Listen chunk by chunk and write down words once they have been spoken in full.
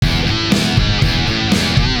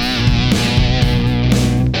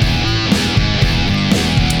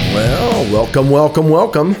Welcome, welcome,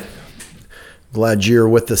 welcome. Glad you're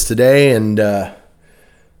with us today and up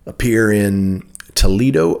here in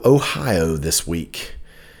Toledo, Ohio this week.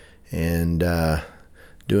 And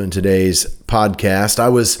doing today's podcast. I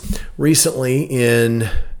was recently in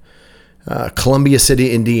Columbia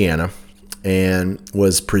City, Indiana, and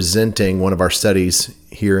was presenting one of our studies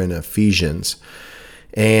here in Ephesians.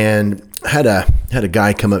 And had a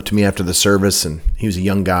guy come up to me after the service, and he was a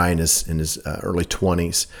young guy in his early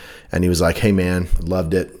 20s, and he was like, "Hey man,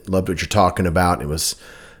 loved what you're talking about. It was,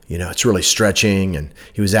 it's really stretching." And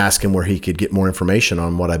he was asking where he could get more information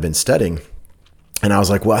on what I've been studying. And I was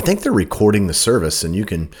like, "Well, I think they're recording the service, and you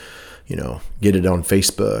can, get it on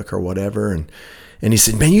Facebook or whatever." And he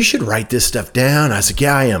said, "Man, you should write this stuff down." I said,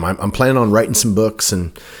 "Yeah, I am. I'm planning on writing some books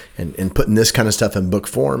and putting this kind of stuff in book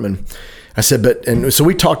form." And I said, so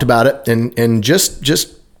we talked about it and just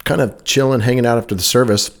kind of chilling, hanging out after the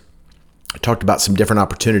service. I talked about some different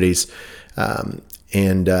opportunities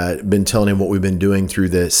and been telling him what we've been doing through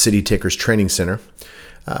the City Takers Training Center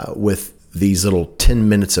with these little 10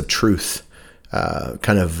 minutes of truth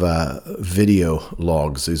video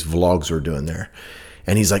logs, these vlogs we're doing there.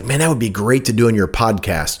 And he's like, "Man, that would be great to do in your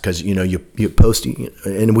podcast because, you post,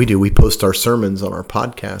 and we post our sermons on our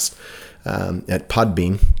podcast at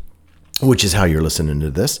Podbean, which is how you're listening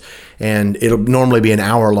to this. And it'll normally be an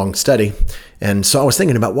hour-long study. And so I was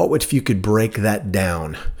thinking about if you could break that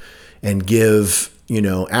down and give,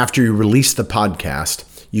 after you release the podcast,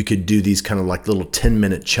 you could do these kind of like little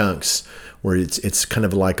 10-minute chunks where it's kind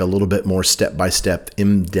of like a little bit more step-by-step,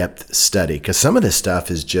 in-depth study. Because some of this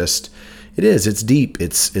stuff is just, it's deep.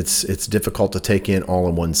 It's difficult to take in all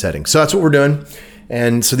in one setting. So that's what we're doing.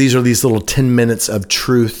 And so these are these little 10 minutes of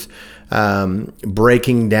truth,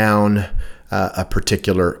 breaking down a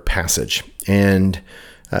particular passage. And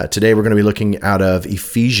today we're going to be looking out of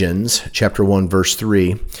Ephesians chapter 1, verse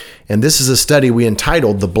 3. And this is a study we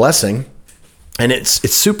entitled The Blessing. And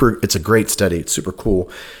it's a great study. It's super cool.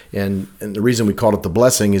 And the reason we called it The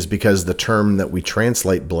Blessing is because the term that we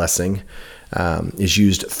translate blessing is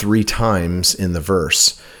used 3 times in the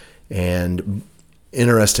verse. And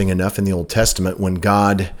interesting enough, in the Old Testament, when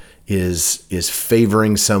God is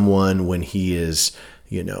favoring someone, when he is,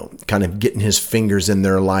 kind of getting his fingers in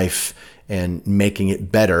their life and making it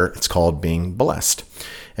better, it's called being blessed.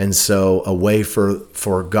 And so a way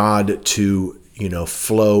for God to,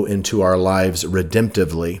 flow into our lives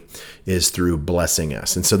redemptively is through blessing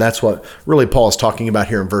us. And so that's what really Paul is talking about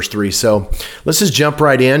here in verse 3. So let's just jump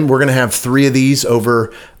right in. We're going to have 3 of these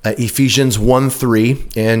over Ephesians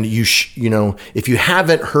 1:3. And if you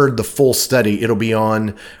haven't heard the full study, it'll be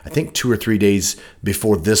on, I think, 2 or 3 days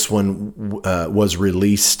before this one was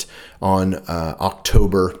released on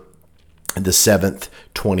October the 7th,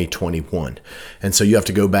 2021. And so you have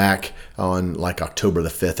to go back on like October the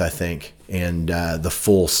 5th, I think, and the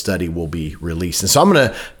full study will be released. And so I'm going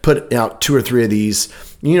to put out 2 or 3 of these,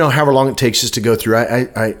 however long it takes us to go through.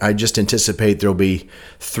 I just anticipate there'll be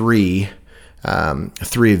 3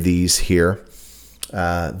 of these here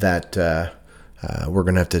that we're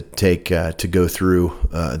going to have to take to go through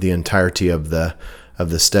the entirety of the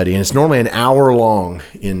study. And it's normally an hour long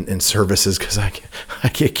in services because I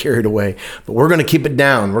get carried away, but we're going to keep it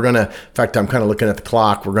down. In fact, I'm kind of looking at the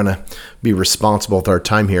clock. We're going to be responsible with our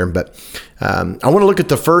time here, but I want to look at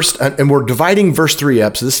the first, and we're dividing verse 3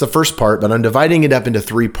 up. So this is the first part, but I'm dividing it up into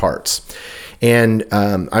 3 parts. And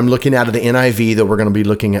I'm looking out of the NIV, though we're going to be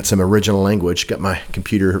looking at some original language. Got my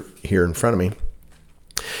computer here in front of me.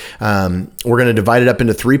 We're going to divide it up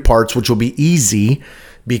into 3 parts, which will be easy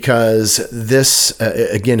because this,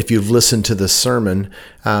 again, if you've listened to the sermon,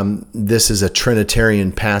 this is a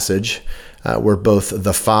Trinitarian passage where both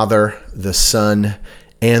the Father, the Son,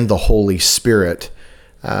 and the Holy Spirit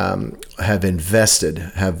have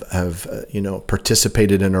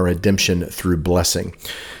participated in our redemption through blessing.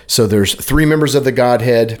 So there's 3 members of the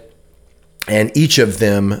Godhead, and each of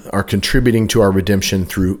them are contributing to our redemption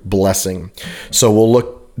through blessing. So we'll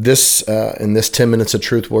look in this 10 minutes of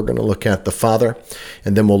truth, we're going to look at the Father,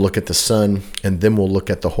 and then we'll look at the Son, and then we'll look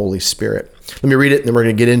at the Holy Spirit. Let me read it, and then we're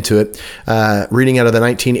going to get into it. Reading out of the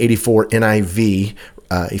 1984 NIV,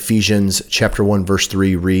 Ephesians chapter 1, verse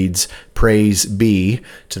 3 reads, "Praise be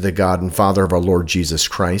to the God and Father of our Lord Jesus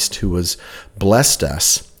Christ, who has blessed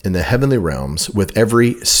us in the heavenly realms with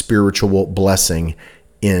every spiritual blessing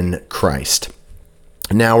in Christ."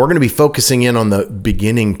 Now, we're going to be focusing in on the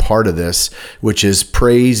beginning part of this, which is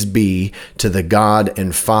praise be to the God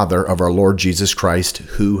and Father of our Lord Jesus Christ,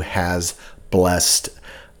 who has blessed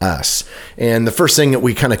us. And the first thing that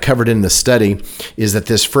we kind of covered in the study is that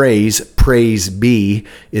this phrase, praise be,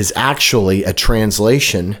 is actually a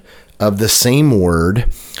translation of the same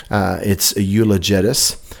word. It's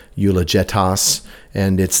eulogetas,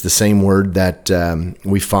 and it's the same word that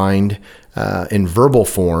we find in verbal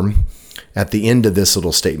form at the end of this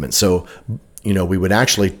little statement. So, we would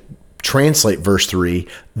actually translate verse 3,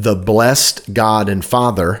 the blessed God and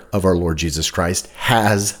Father of our Lord Jesus Christ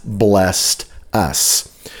has blessed us.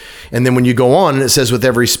 And then when you go on, and it says with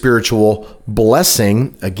every spiritual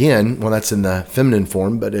blessing, again, well, that's in the feminine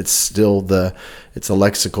form, but it's still it's a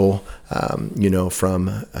lexical,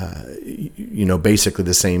 from, basically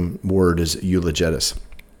the same word as eulogetas.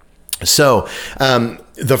 So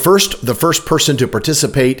the first person to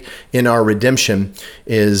participate in our redemption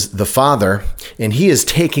is the Father, and he is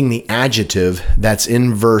taking the adjective that's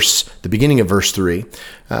in the beginning of verse 3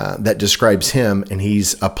 that describes him, and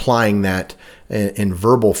he's applying that in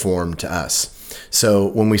verbal form to us. So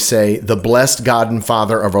when we say the blessed God and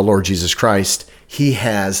Father of our Lord Jesus Christ, he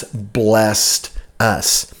has blessed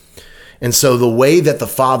us. And so the way that the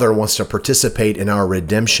Father wants to participate in our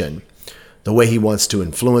redemption, the way he wants to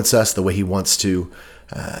influence us, the way he wants to,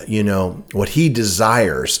 what he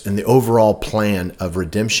desires in the overall plan of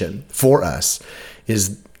redemption for us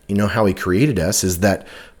is, how he created us, is that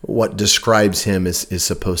what describes him is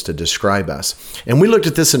supposed to describe us. And we looked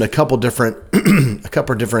at this in a couple different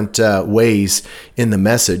ways in the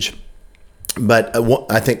message. But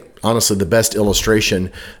I think, honestly, the best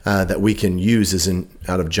illustration that we can use is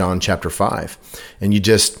out of John chapter 5. And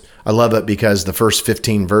I love it because the first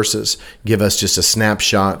 15 verses give us just a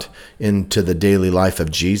snapshot into the daily life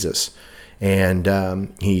of Jesus.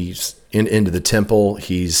 And he's into the temple.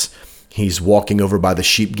 He's walking over by the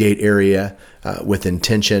sheep gate area with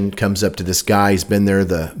intention, comes up to this guy. He's been there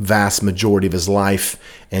the vast majority of his life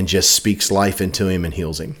and just speaks life into him and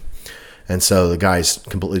heals him. And so the guy's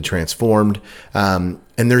completely transformed. And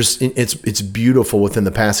it's beautiful within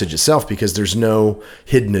the passage itself because there's no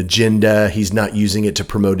hidden agenda. He's not using it to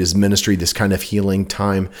promote his ministry, this kind of healing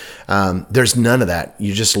time. There's none of that.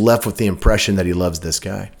 You're just left with the impression that he loves this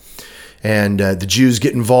guy. And the Jews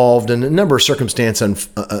get involved, and a number of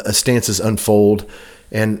stances unfold.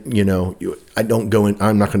 And I'm not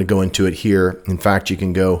going to go into it here. In fact, you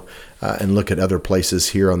can go and look at other places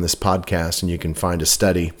here on this podcast, and you can find a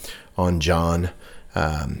study on John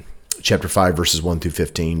chapter 5, verses 1 through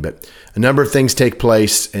 15. But a number of things take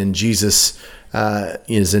place, and Jesus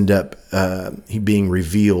he being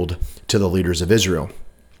revealed to the leaders of Israel.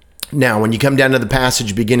 Now, when you come down to the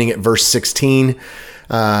passage beginning at verse 16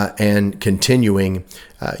 and continuing,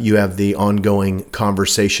 you have the ongoing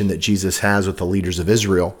conversation that Jesus has with the leaders of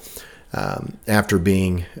Israel after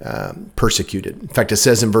being persecuted. In fact, it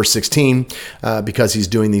says in verse 16, because he's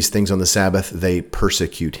doing these things on the Sabbath, they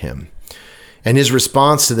persecute him. And his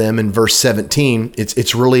response to them in verse 17,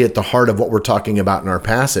 it's really at the heart of what we're talking about in our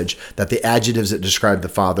passage, that the adjectives that describe the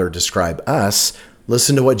Father describe us.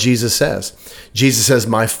 Listen to what Jesus says. Jesus says,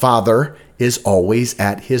 my Father is always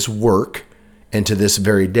at his work, and to this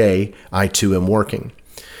very day, I too am working.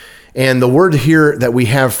 And the word here that we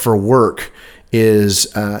have for work is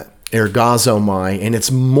ergazomai, and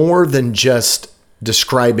it's more than just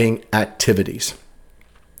describing activities.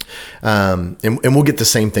 And we'll get the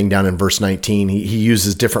same thing down in verse 19. He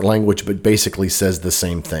uses different language, but basically says the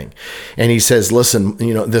same thing. And he says, listen,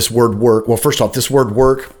 this word work, well, first off, this word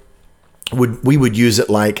work, we would use it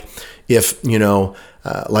like if,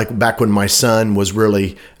 like back when my son was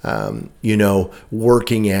really,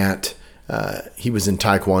 working at, he was in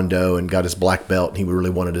Taekwondo and got his black belt, and he really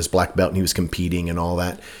wanted his black belt, and he was competing and all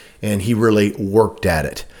that. And he really worked at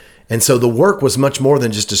it. And so the work was much more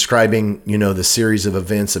than just describing, the series of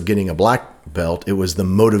events of getting a black belt. It was the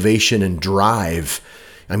motivation and drive.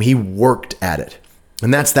 I mean, he worked at it.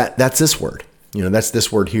 And that's this word. That's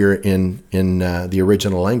this word here in the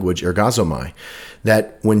original language, ergazomai,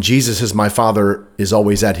 that when Jesus says, my Father is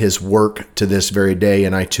always at his work to this very day,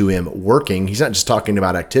 and I too am working, he's not just talking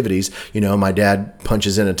about activities. My dad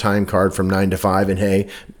punches in a time card from 9 to 5, and hey,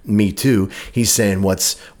 me too. He's saying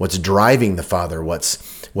what's driving the Father,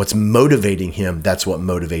 what's motivating him, that's what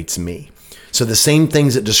motivates me. So the same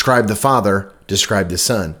things that describe the Father describe the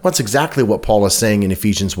Son. Well, that's exactly what Paul is saying in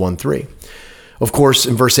Ephesians 1:3. Of course,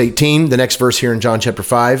 in verse 18, the next verse here in John chapter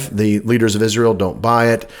 5, the leaders of Israel don't buy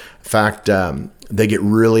it. In fact, they get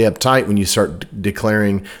really uptight when you start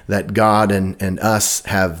declaring that God and us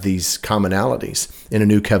have these commonalities in a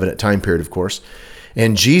new covenant time period, of course.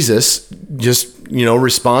 And Jesus just,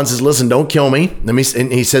 responds, says, listen, don't kill me.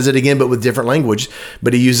 And he says it again, but with different language.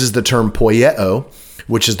 But he uses the term poieo,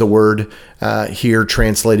 which is the word here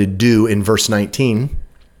translated do in verse 19.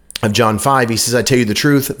 of John 5, he says, I tell you the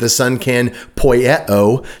truth, the Son can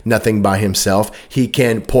poieo nothing by himself. He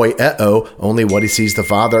can poieo only what he sees the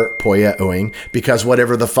Father poieoing, because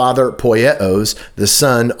whatever the Father poieos, the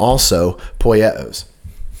Son also poieos.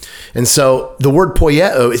 And so the word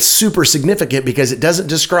poieo is super significant because it doesn't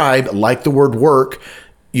describe, like the word work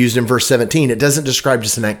used in verse 17, it doesn't describe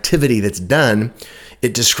just an activity that's done.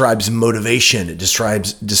 It describes motivation. It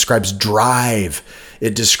describes drive.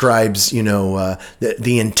 It describes,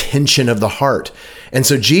 the intention of the heart. And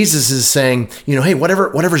so Jesus is saying, hey,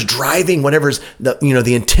 whatever's driving, whatever's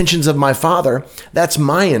the intentions of my Father, that's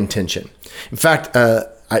my intention. In fact,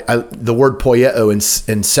 the word poieo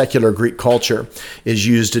in secular Greek culture is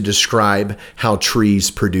used to describe how trees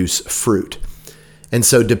produce fruit. And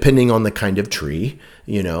so depending on the kind of tree,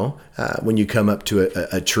 when you come up to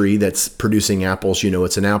a tree that's producing apples,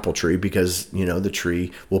 it's an apple tree because, the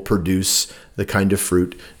tree will produce the kind of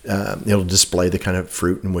fruit. It'll display the kind of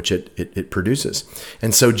fruit in which it produces.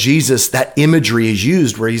 And so Jesus, that imagery is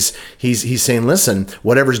used where he's saying, listen,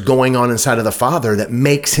 whatever's going on inside of the Father that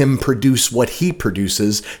makes him produce what he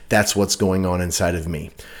produces, that's what's going on inside of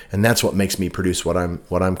me. And that's what makes me produce what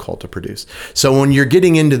I'm called to produce. So when you're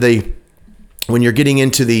getting into the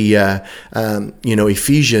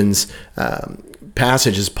Ephesians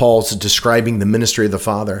passages, Paul's describing the ministry of the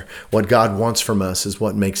Father. What God wants from us is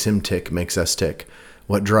what makes him tick, makes us tick.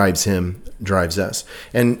 What drives him drives us.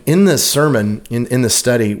 And in this sermon, in the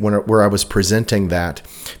study where I was presenting that,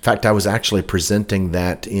 in fact, I was actually presenting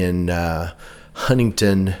that in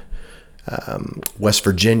Huntington, West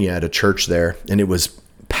Virginia at a church there, and it was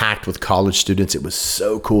packed with college students. It was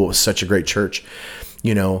so cool. It was such a great church.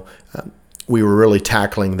 We were really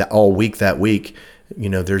tackling that all week that week.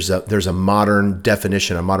 There's a modern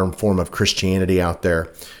definition, a modern form of Christianity out there,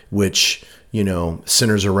 which,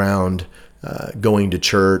 centers around going to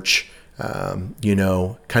church,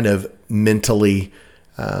 kind of mentally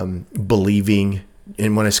believing.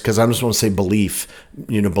 And because I just want to say belief,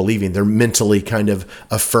 believing, they're mentally kind of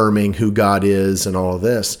affirming who God is and all of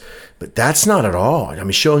this. But that's not at all. I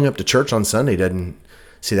mean, showing up to church on Sunday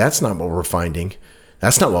that's not what we're finding.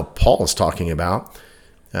 That's not what Paul is talking about.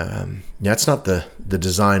 That's not the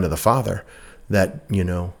design of the Father. That,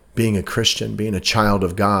 being a Christian, being a child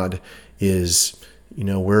of God is,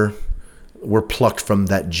 we're plucked from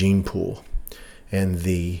that gene pool, and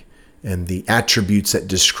the attributes that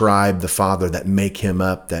describe the Father, that make him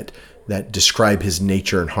up, that describe his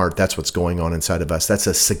nature and heart. That's what's going on inside of us. That's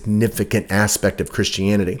a significant aspect of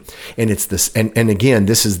Christianity. And it's this, and again,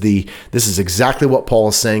 this is exactly what Paul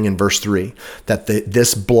is saying in verse 3, that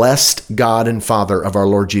this blessed God and Father of our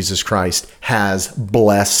Lord Jesus Christ has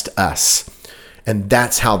blessed us. And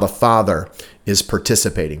that's how the Father is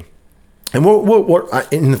participating. And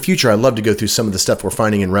in the future, I'd love to go through some of the stuff we're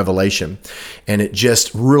finding in Revelation. And it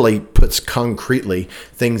just really puts concretely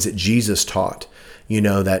things that Jesus taught,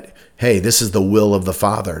 that, hey, this is the will of the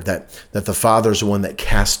Father, that the Father's the one that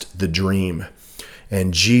cast the dream.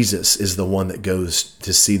 And Jesus is the one that goes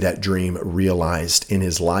to see that dream realized in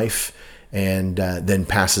his life, and then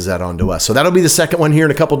passes that on to us. So that'll be the second one here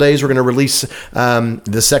in a couple days. We're going to release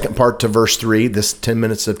the second part to verse 3, this 10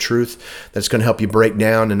 minutes of truth that's going to help you break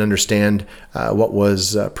down and understand what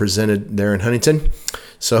was presented there in Huntington.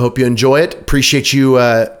 So I hope you enjoy it. Appreciate you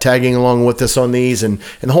tagging along with us on these. And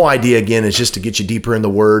the whole idea, again, is just to get you deeper in the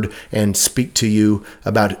Word and speak to you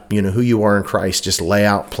about who you are in Christ. Just lay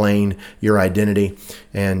out plain your identity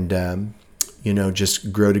and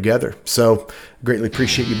just grow together. So greatly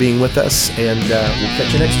appreciate you being with us, and we'll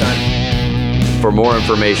catch you next time. For more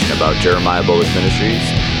information about Jeremiah Bullock Ministries,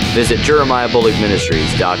 visit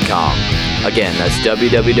jeremiahbullockministries.com. Again, that's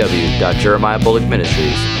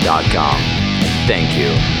www.jeremiahbullockministries.com. Thank you.